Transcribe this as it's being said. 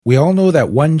We all know that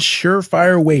one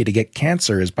surefire way to get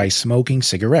cancer is by smoking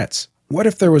cigarettes. What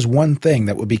if there was one thing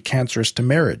that would be cancerous to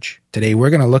marriage? Today we're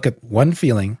going to look at one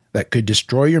feeling that could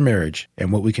destroy your marriage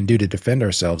and what we can do to defend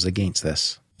ourselves against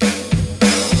this.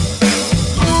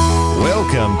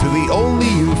 Welcome to the Only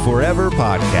You Forever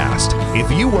podcast.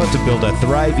 If you want to build a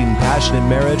thriving, passionate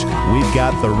marriage, we've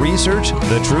got the research,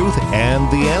 the truth, and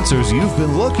the answers you've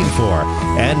been looking for.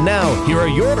 And now, here are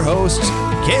your hosts,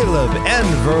 Caleb and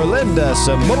Verlinda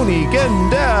Simone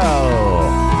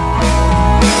Gendel.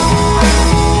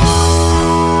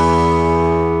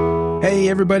 Hey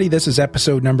everybody, this is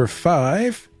episode number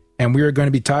 5, and we are going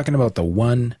to be talking about the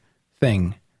one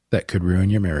thing that could ruin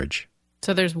your marriage.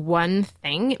 So there's one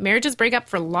thing. Marriages break up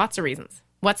for lots of reasons.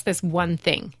 What's this one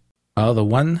thing? The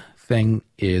one thing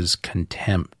is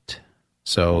contempt.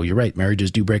 So you're right, marriages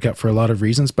do break up for a lot of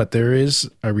reasons, but there is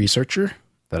a researcher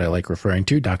that I like referring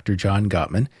to, Dr. John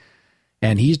Gottman,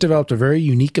 and he's developed a very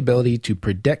unique ability to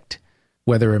predict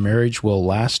whether a marriage will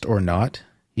last or not.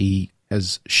 He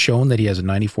has shown that he has a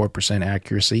 94%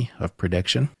 accuracy of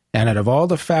prediction. And out of all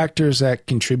the factors that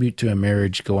contribute to a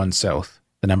marriage going south,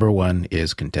 the number one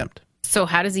is contempt. So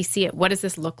how does he see it? What does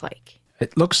this look like?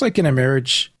 It looks like in a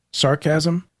marriage,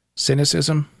 sarcasm,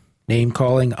 cynicism,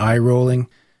 name-calling, eye-rolling.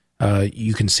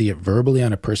 You can see it verbally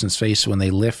on a person's face when they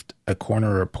lift a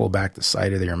corner or pull back the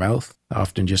side of their mouth,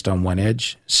 often just on one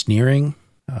edge. Sneering,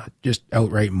 just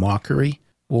outright mockery,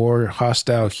 or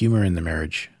hostile humor in the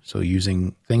marriage. So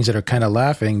using things that are kind of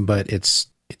laughing, but it's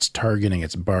targeting,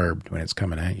 it's barbed when it's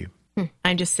coming at you.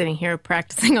 I'm just sitting here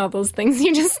practicing all those things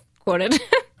you just quoted.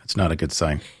 That's not a good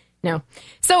sign. No.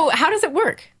 So how does it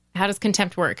work? How does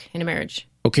contempt work in a marriage?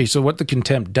 Okay, so what the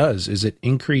contempt does is it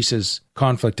increases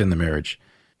conflict in the marriage.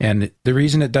 And the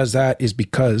reason it does that is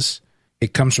because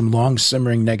it comes from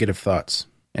long-simmering negative thoughts.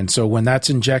 And so when that's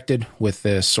injected with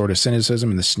this sort of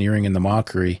cynicism and the sneering and the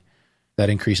mockery,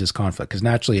 that increases conflict. Because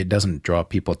naturally it doesn't draw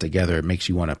people together. It makes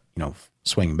you want to,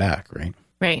 swing back, right?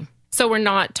 Right. So we're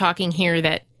not talking here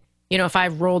that, if I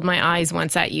rolled my eyes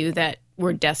once at you, that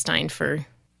we're destined for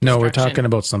No, we're talking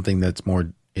about something that's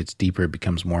it's deeper, it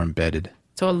becomes more embedded.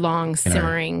 So a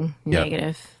long-simmering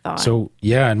negative thought. So,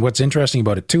 yeah, and what's interesting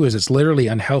about it, too, is it's literally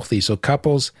unhealthy. So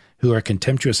couples who are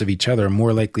contemptuous of each other are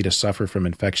more likely to suffer from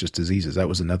infectious diseases. That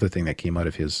was another thing that came out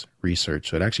of his research.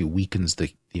 So it actually weakens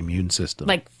the immune system.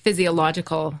 Like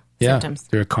physiological symptoms.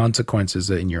 There are consequences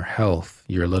in your health,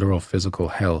 your literal physical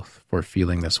health, for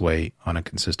feeling this way on a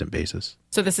consistent basis.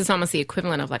 So this is almost the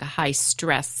equivalent of like a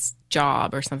high-stress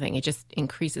job or something. It just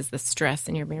increases the stress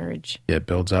in your marriage. Yeah, it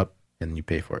builds up and you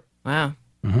pay for it. Wow.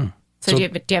 Mm-hmm. So do you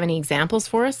have any examples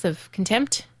for us of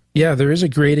contempt? Yeah, there is a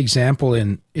great example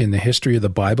in the history of the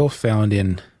Bible found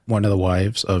in one of the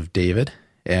wives of David.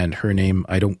 And her name,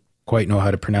 I don't quite know how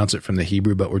to pronounce it from the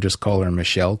Hebrew, but we'll just call her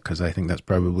Michal because I think that's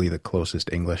probably the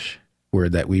closest English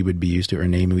word that we would be used to, or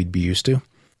name we'd be used to.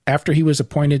 After he was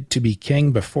appointed to be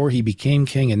king, before he became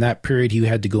king, in that period he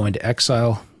had to go into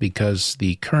exile because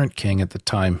the current king at the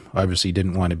time obviously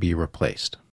didn't want to be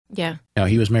replaced. Yeah. Now,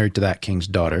 he was married to that king's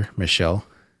daughter, Michal.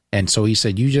 And so he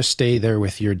said, you just stay there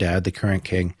with your dad, the current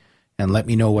king, and let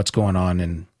me know what's going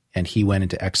on. And he went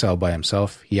into exile by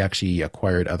himself. He actually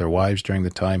acquired other wives during the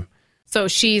time. So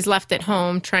she's left at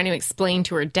home trying to explain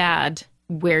to her dad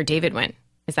where David went.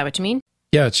 Is that what you mean?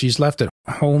 Yeah, she's left at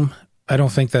home. I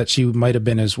don't think that she might have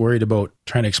been as worried about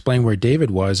trying to explain where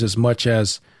David was as much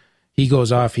as he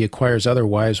goes off, he acquires other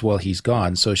wives while he's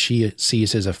gone. So she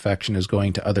sees his affection as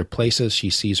going to other places. She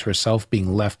sees herself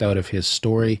being left out of his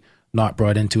story, not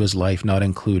brought into his life, not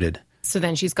included. So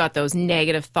then she's got those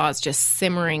negative thoughts just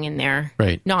simmering in there,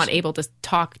 right? Not able to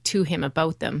talk to him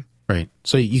about them. Right.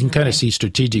 So you can kind of see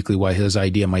strategically why his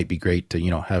idea might be great to,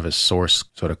 have a source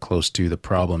sort of close to the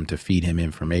problem to feed him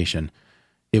information.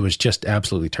 It was just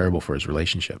absolutely terrible for his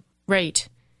relationship. Right.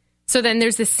 So then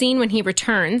there's this scene when he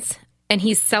returns and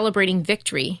he's celebrating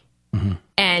victory. Mm-hmm.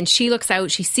 And she looks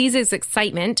out, she sees his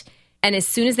excitement, and as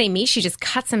soon as they meet, she just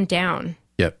cuts him down.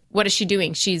 Yep. What is she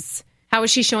doing? How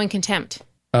is she showing contempt?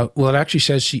 Well, it actually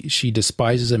says she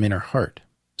despises him in her heart.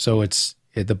 So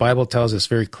the Bible tells us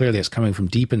very clearly it's coming from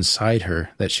deep inside her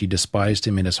that she despised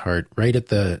him in his heart right at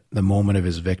the moment of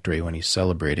his victory when he's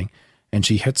celebrating. And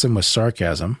she hits him with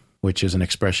sarcasm, which is an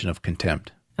expression of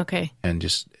contempt. Okay. And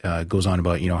just goes on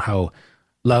about, how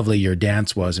lovely your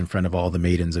dance was in front of all the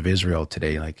maidens of Israel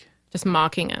today. Like just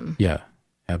mocking him. Yeah,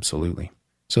 absolutely.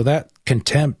 So that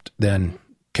contempt then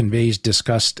conveys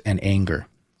disgust and anger.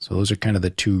 So those are kind of the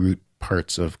two root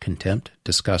parts of contempt,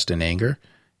 disgust and anger.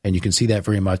 And you can see that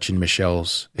very much in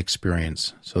Michal's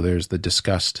experience. So there's the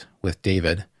disgust with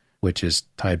David which is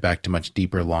tied back to much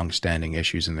deeper, long-standing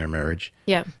issues in their marriage.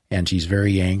 Yeah. And she's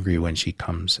very angry when she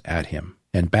comes at him.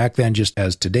 And back then, just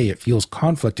as today, it feels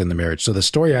conflict in the marriage. So the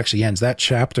story actually ends, that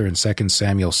chapter in 2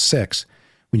 Samuel 6,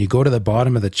 when you go to the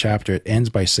bottom of the chapter, it ends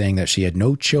by saying that she had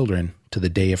no children to the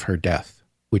day of her death,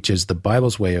 which is the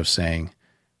Bible's way of saying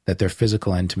that their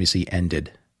physical intimacy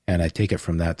ended. And I take it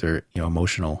from that their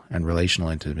emotional and relational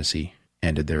intimacy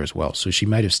ended there as well. So she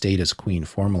might have stayed as queen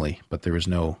formally, but there's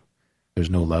no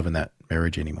love in that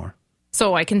marriage anymore.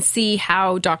 So I can see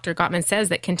how Dr. Gottman says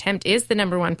that contempt is the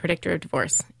number one predictor of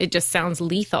divorce. It just sounds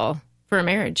lethal for a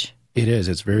marriage. It is.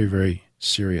 It's very, very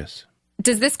serious.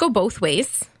 Does this go both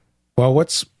ways? Well,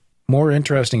 what's more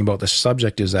interesting about this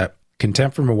subject is that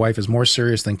contempt from a wife is more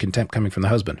serious than contempt coming from the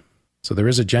husband. So there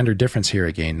is a gender difference here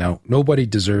again. Now, nobody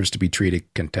deserves to be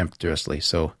treated contemptuously.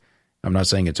 So I'm not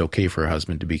saying it's okay for a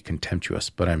husband to be contemptuous,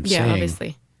 but I'm saying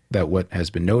obviously that what has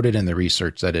been noted in the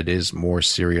research that it is more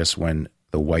serious when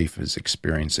the wife is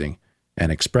experiencing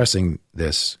and expressing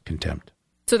this contempt.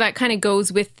 So that kind of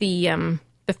goes with the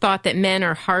thought that men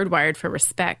are hardwired for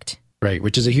respect. Right,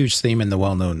 which is a huge theme in the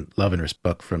well-known Love and Respect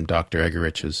book from Dr.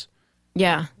 Egerich's.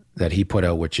 Yeah. That he put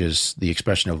out, which is the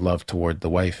expression of love toward the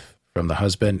wife from the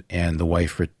husband, and the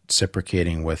wife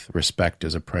reciprocating with respect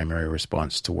as a primary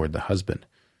response toward the husband,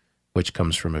 which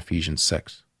comes from Ephesians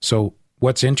 6. So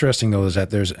what's interesting, though, is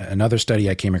that there's another study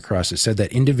I came across that said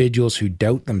that individuals who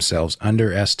doubt themselves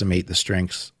underestimate the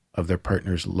strengths of their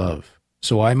partner's love.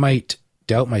 So I might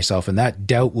doubt myself, and that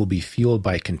doubt will be fueled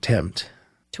by contempt.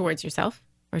 Towards yourself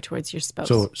or towards your spouse?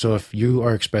 So if you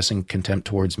are expressing contempt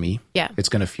towards me, it's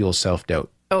going to fuel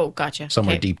self-doubt. Oh, gotcha.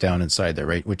 Somewhere deep down inside there,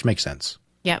 right? Which makes sense.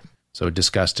 Yeah. So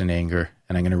disgust and anger,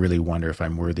 and I'm going to really wonder if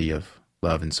I'm worthy of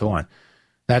love and so on.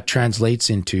 That translates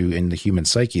into, in the human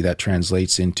psyche, that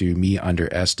translates into me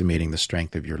underestimating the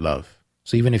strength of your love.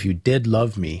 So even if you did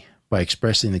love me, by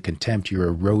expressing the contempt, you're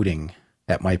eroding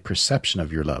at my perception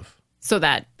of your love. So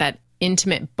that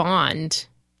intimate bond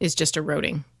is just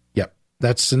eroding. Yep.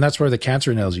 That's where the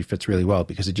cancer analogy fits really well,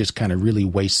 because it just kind of really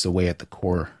wastes away at the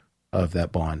core of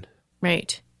that bond.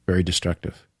 Right. Very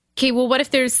destructive. Okay, well, what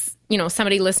if there's,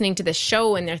 somebody listening to this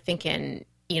show and they're thinking,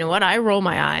 you know what, I roll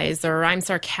my eyes, or I'm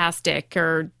sarcastic,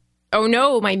 or, oh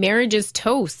no, my marriage is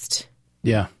toast.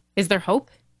 Yeah. Is there hope?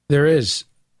 There is.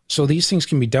 So these things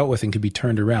can be dealt with and can be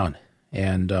turned around.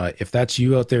 And if that's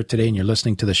you out there today and you're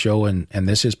listening to the show and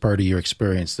this is part of your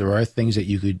experience, there are things that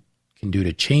you can do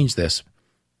to change this.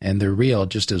 And they're real,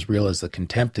 just as real as the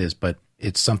contempt is, but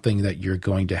it's something that you're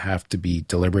going to have to be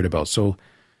deliberate about. So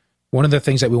one of the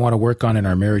things that we want to work on in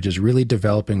our marriage is really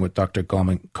developing what Dr.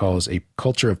 Gottman calls a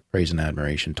culture of praise and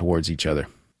admiration towards each other.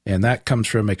 And that comes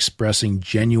from expressing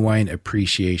genuine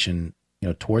appreciation,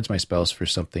 towards my spouse for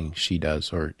something she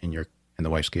does, or in the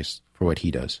wife's case, for what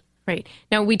he does. Right.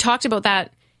 Now, we talked about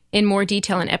that in more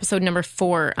detail in episode number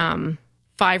 4,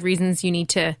 5 reasons you need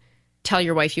to tell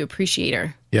your wife you appreciate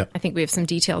her. Yeah. I think we have some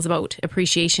details about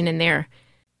appreciation in there.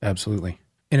 Absolutely.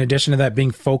 In addition to that,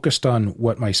 being focused on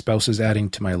what my spouse is adding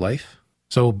to my life.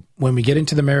 So when we get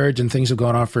into the marriage and things have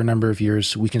gone on for a number of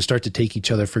years, we can start to take each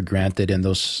other for granted, and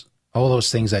all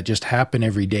those things that just happen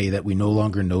every day that we no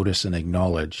longer notice and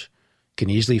acknowledge can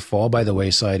easily fall by the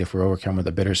wayside. If we're overcome with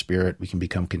a bitter spirit, we can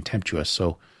become contemptuous.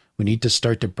 So we need to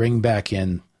start to bring back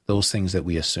in those things that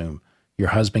we assume. Your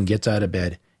husband gets out of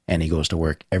bed and he goes to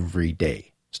work every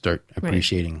day. Start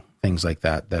appreciating things like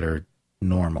that are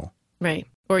normal. Right.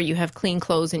 Or you have clean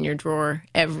clothes in your drawer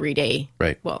every day.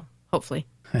 Right. Well, hopefully.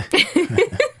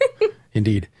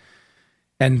 Indeed.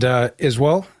 And as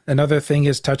well, another thing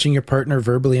is touching your partner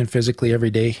verbally and physically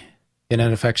every day in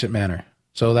an affectionate manner.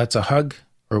 So that's a hug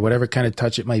or whatever kind of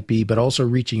touch it might be, but also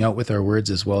reaching out with our words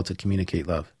as well to communicate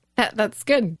love. That's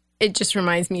good. It just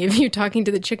reminds me of you talking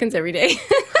to the chickens every day.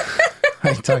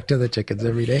 I talk to the chickens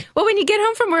every day. Well, when you get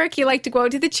home from work, you like to go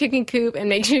out to the chicken coop and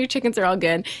make sure your chickens are all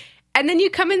good. And then you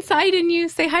come inside and you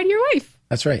say hi to your wife.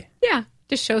 That's right. Yeah.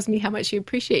 Just shows me how much you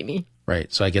appreciate me.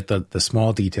 Right. So I get the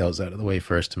small details out of the way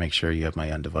first to make sure you have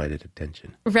my undivided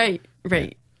attention. Right.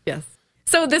 Yes.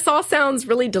 So this all sounds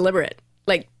really deliberate.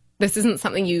 Like, this isn't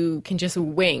something you can just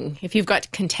wing. If you've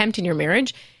got contempt in your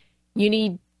marriage, you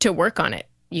need to work on it.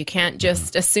 You can't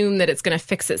just assume that it's going to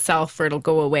fix itself or it'll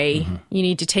go away. You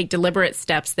need to take deliberate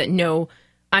steps that no,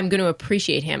 I'm going to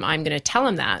appreciate him. I'm going to tell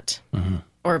him that,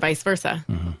 or vice versa.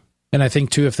 And I think,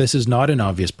 too, if this is not an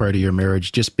obvious part of your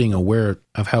marriage, just being aware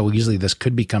of how easily this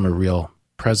could become a real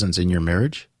presence in your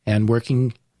marriage and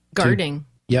working. Guarding.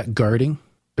 Guarding,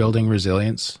 building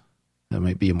resilience. That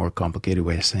might be a more complicated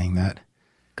way of saying that.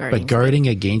 Guarding. But guarding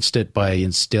against it by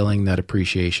instilling that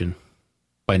appreciation,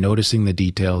 by noticing the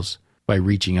details, by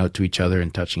reaching out to each other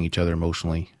and touching each other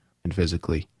emotionally and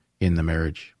physically, in the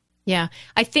marriage. Yeah.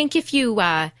 I think if you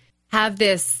have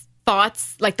this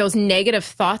thoughts, like those negative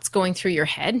thoughts going through your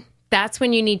head, that's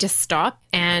when you need to stop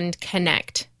and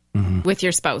connect with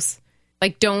your spouse.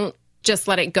 Like, don't just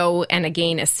let it go and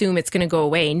again assume it's going to go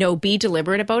away. No, be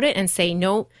deliberate about it and say,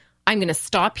 no, I'm going to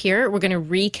stop here. We're going to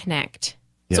reconnect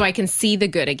so I can see the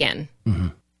good again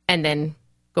and then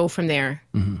go from there.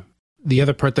 The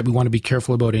other part that we want to be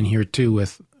careful about in here too,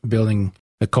 with building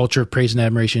a culture of praise and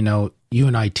admiration. Now, you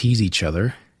and I tease each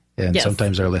other, and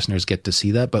sometimes our listeners get to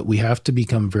see that, but we have to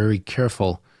become very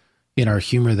careful in our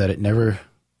humor that it never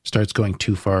starts going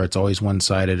too far. It's always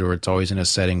one-sided, or it's always in a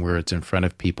setting where it's in front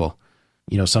of people.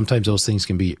 You know, sometimes those things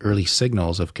can be early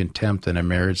signals of contempt in a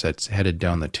marriage that's headed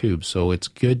down the tube. So it's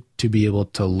good to be able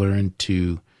to learn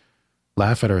to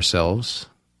laugh at ourselves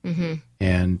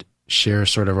and share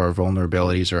sort of our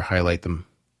vulnerabilities or highlight them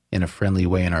in a friendly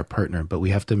way in our partner. But we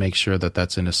have to make sure that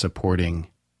that's in a supporting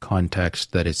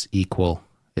context, that it's equal,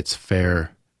 it's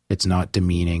fair, it's not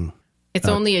demeaning. It's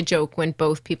only a joke when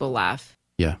both people laugh.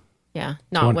 Yeah. Yeah.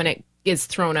 Not when it is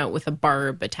thrown out with a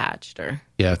barb attached or.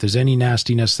 Yeah. If there's any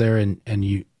nastiness there, and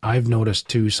I've noticed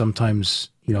too, sometimes,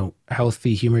 you know,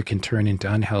 healthy humor can turn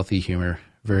into unhealthy humor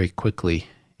very quickly.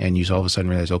 And you all of a sudden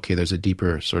realize, okay, there's a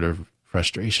deeper sort of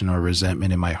frustration or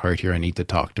resentment in my heart here. I need to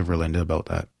talk to Verlinda about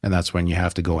that. And that's when you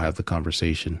have to go have the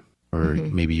conversation, or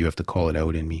maybe you have to call it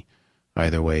out in me,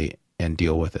 either way, and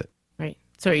deal with it. Right.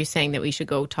 So are you saying that we should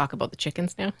go talk about the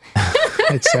chickens now?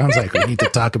 It sounds like we need to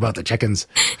talk about the chickens.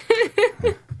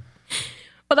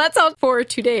 Well, that's all for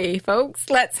today, folks.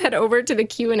 Let's head over to the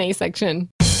Q&A section.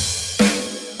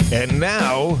 And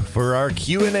now for our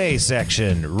Q&A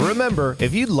section. Remember,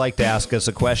 if you'd like to ask us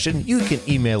a question, you can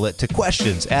email it to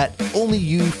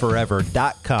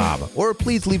questions@onlyyouforever.com, or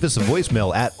please leave us a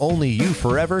voicemail at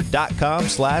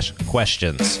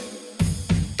onlyyouforever.com/questions.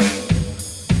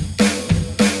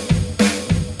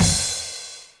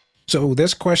 So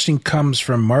this question comes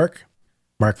from Mark.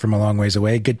 Mark from a long ways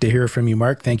away. Good to hear from you,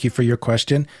 Mark. Thank you for your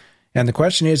question. And the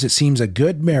question is, it seems a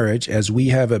good marriage, as we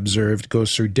have observed,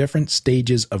 goes through different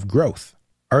stages of growth.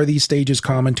 Are these stages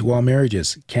common to all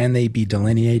marriages? Can they be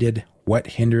delineated? What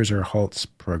hinders or halts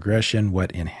progression?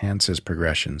 What enhances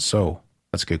progression? So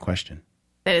that's a good question.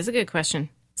 That is a good question.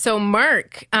 So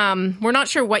Mark, we're not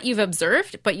sure what you've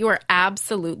observed, but you are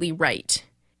absolutely right.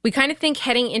 We kind of think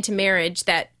heading into marriage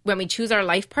that when we choose our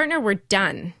life partner, we're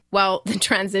done. Well, the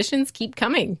transitions keep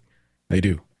coming. They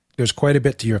do. There's quite a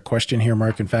bit to your question here,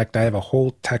 Mark. In fact, I have a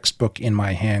whole textbook in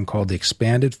my hand called The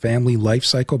Expanded Family Life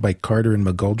Cycle by Carter and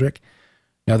McGoldrick.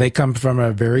 Now, they come from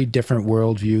a very different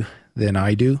worldview than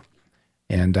I do,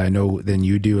 and I know than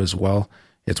you do as well.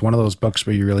 It's one of those books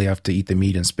where you really have to eat the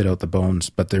meat and spit out the bones,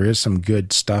 but there is some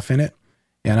good stuff in it.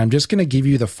 And I'm just going to give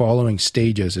you the following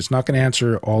stages. It's not going to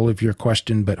answer all of your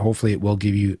question, but hopefully it will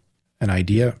give you an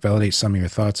idea, validate some of your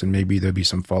thoughts, and maybe there'll be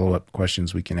some follow-up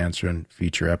questions we can answer in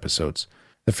future episodes.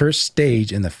 The first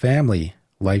stage in the family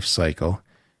life cycle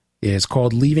is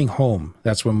called leaving home.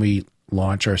 That's when we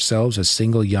launch ourselves as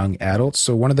single young adults.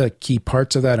 So one of the key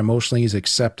parts of that emotionally is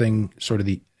accepting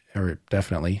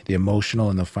definitely the emotional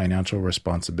and the financial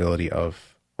responsibility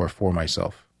of or for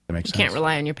myself. That makes sense. You can't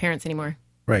rely on your parents anymore.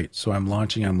 Right. So I'm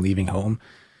leaving home.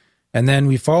 And then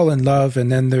we fall in love. And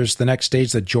then there's the next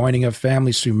stage, the joining of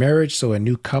families through marriage. So a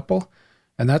new couple.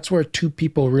 And that's where two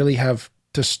people really have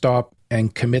to stop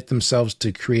and commit themselves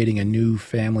to creating a new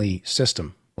family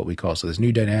system, what we call. So there's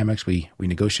new dynamics. We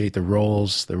negotiate the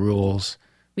roles, the rules.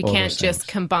 We can't just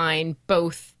combine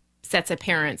both sets of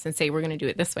parents and say, we're going to do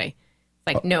it this way.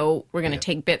 It's like, no, we're going to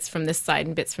take bits from this side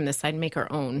and bits from this side and make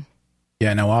our own.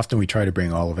 Yeah, now often we try to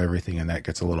bring all of everything, and that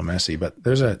gets a little messy. But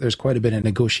there's quite a bit of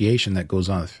negotiation that goes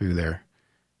on through there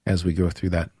as we go through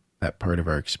that part of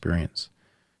our experience.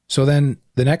 So then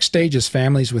the next stage is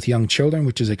families with young children,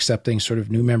 which is accepting sort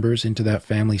of new members into that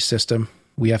family system.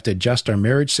 We have to adjust our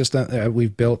marriage system that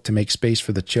we've built to make space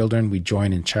for the children. We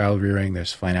join in child rearing.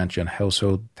 There's financial and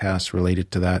household tasks related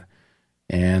to that.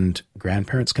 And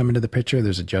grandparents come into the picture.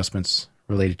 There's adjustments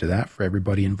related to that for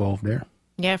everybody involved there.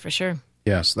 Yeah, for sure.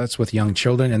 Yes, that's with young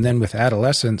children. And then with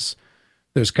adolescents,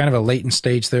 there's kind of a latent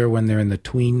stage there when they're in the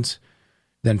tweens.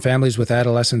 Then families with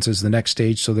adolescents is the next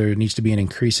stage. So there needs to be an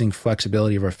increasing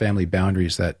flexibility of our family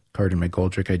boundaries that Carter and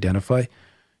McGoldrick identify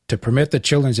to permit the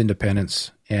children's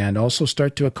independence and also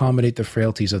start to accommodate the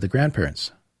frailties of the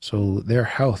grandparents. So their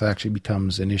health actually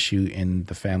becomes an issue in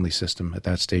the family system at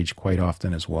that stage quite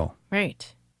often as well.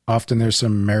 Right. Often there's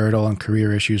some marital and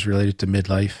career issues related to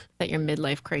midlife. Is that your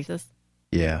midlife crisis?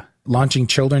 Yeah. Launching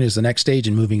children is the next stage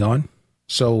and moving on.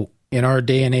 So in our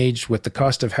day and age, with the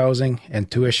cost of housing and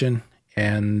tuition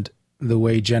and the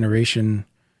way generation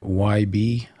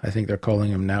YB, I think they're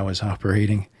calling them now, is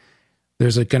operating.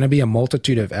 There's going to be a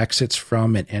multitude of exits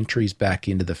from and entries back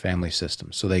into the family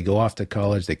system. So they go off to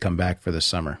college, they come back for the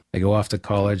summer. They go off to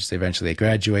college, they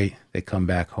graduate, they come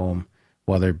back home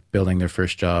while they're building their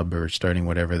first job or starting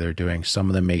whatever they're doing. Some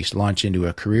of them may launch into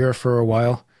a career for a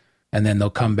while, and then they'll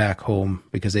come back home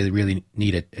because they really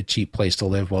need a cheap place to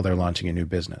live while they're launching a new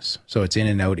business. So it's in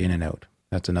and out, in and out.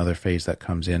 That's another phase that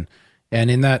comes in. And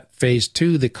in that phase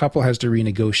too, the couple has to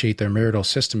renegotiate their marital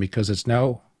system because it's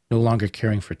now no longer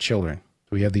caring for children. So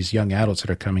we have these young adults that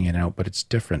are coming in and out, but it's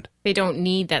different. They don't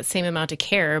need that same amount of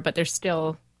care, but there's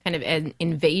still kind of an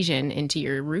invasion into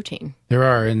your routine. There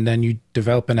are, and then you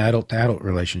develop an adult-to-adult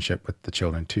relationship with the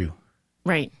children too.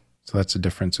 Right. So that's a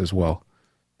difference as well.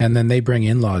 And then they bring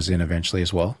in-laws in eventually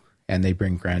as well, and they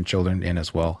bring grandchildren in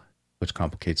as well, which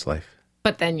complicates life.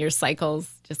 But then your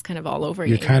cycle's just kind of all over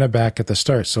You're again. kind of back at the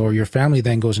start. So your family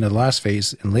then goes into the last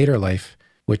phase in later life,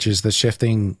 which is the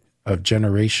shifting of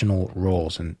generational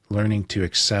roles and learning to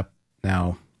accept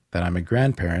now that I'm a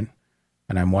grandparent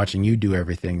and I'm watching you do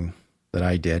everything that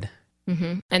I did.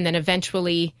 Mm-hmm. And then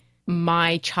eventually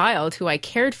my child, who I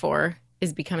cared for,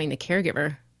 is becoming the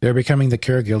caregiver. They're becoming the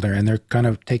caregiver, and they're kind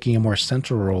of taking a more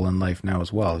central role in life now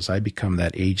as well, as I become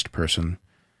that aged person.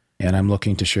 And I'm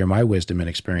looking to share my wisdom and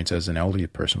experience as an elderly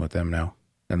person with them now,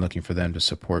 and looking for them to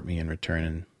support me in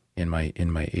return in my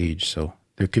age. So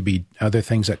there could be other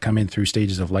things that come in through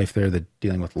stages of life there, that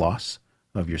dealing with loss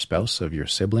of your spouse, of your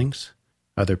siblings,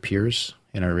 other peers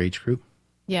in our age group.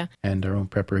 Yeah. And our own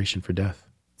preparation for death.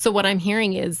 So what I'm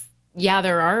hearing is, yeah,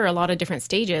 there are a lot of different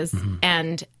stages. Mm-hmm.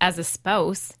 And as a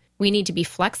spouse, we need to be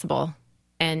flexible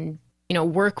and,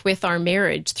 work with our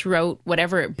marriage throughout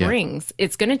whatever it brings. Yeah.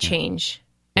 It's going to change.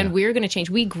 Yeah. And we're going to change.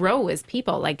 We grow as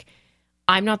people. Like,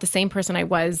 I'm not the same person I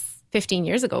was 15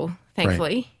 years ago,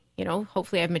 thankfully. Right.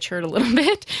 Hopefully I've matured a little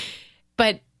bit.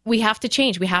 But we have to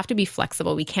change. We have to be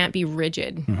flexible. We can't be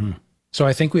rigid. Mm-hmm. So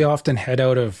I think we often head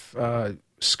out of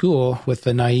school with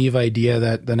the naive idea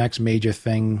that the next major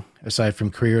thing, aside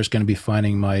from career, is going to be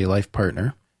finding my life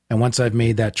partner. And once I've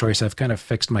made that choice, I've kind of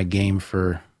fixed my game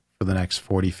for the next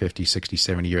 40, 50, 60,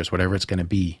 70 years, whatever it's going to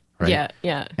be. Right? Yeah,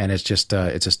 yeah. And it's just,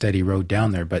 it's a steady road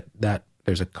down there, but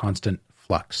there's a constant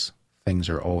flux. Things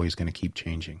are always going to keep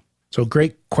changing. So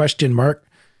great question, Mark.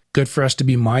 Good for us to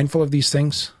be mindful of these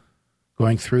things,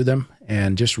 going through them,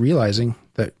 and just realizing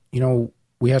that,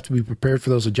 we have to be prepared for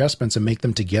those adjustments and make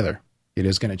them together. It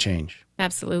is going to change.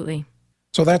 Absolutely.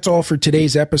 So that's all for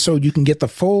today's episode. You can get the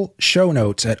full show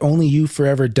notes at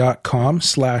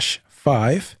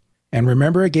onlyyouforever.com/5. And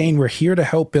remember again, we're here to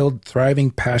help build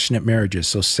thriving, passionate marriages.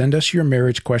 So send us your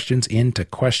marriage questions in to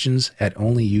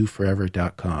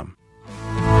questions@onlyyouforever.com.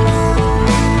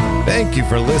 Thank you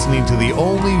for listening to the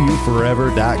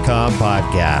onlyyouforever.com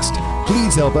podcast.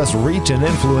 Please help us reach and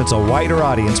influence a wider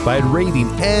audience by rating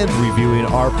and reviewing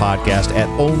our podcast at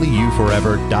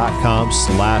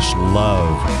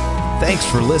onlyyouforever.com/love. Thanks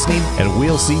for listening, and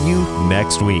we'll see you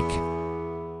next week.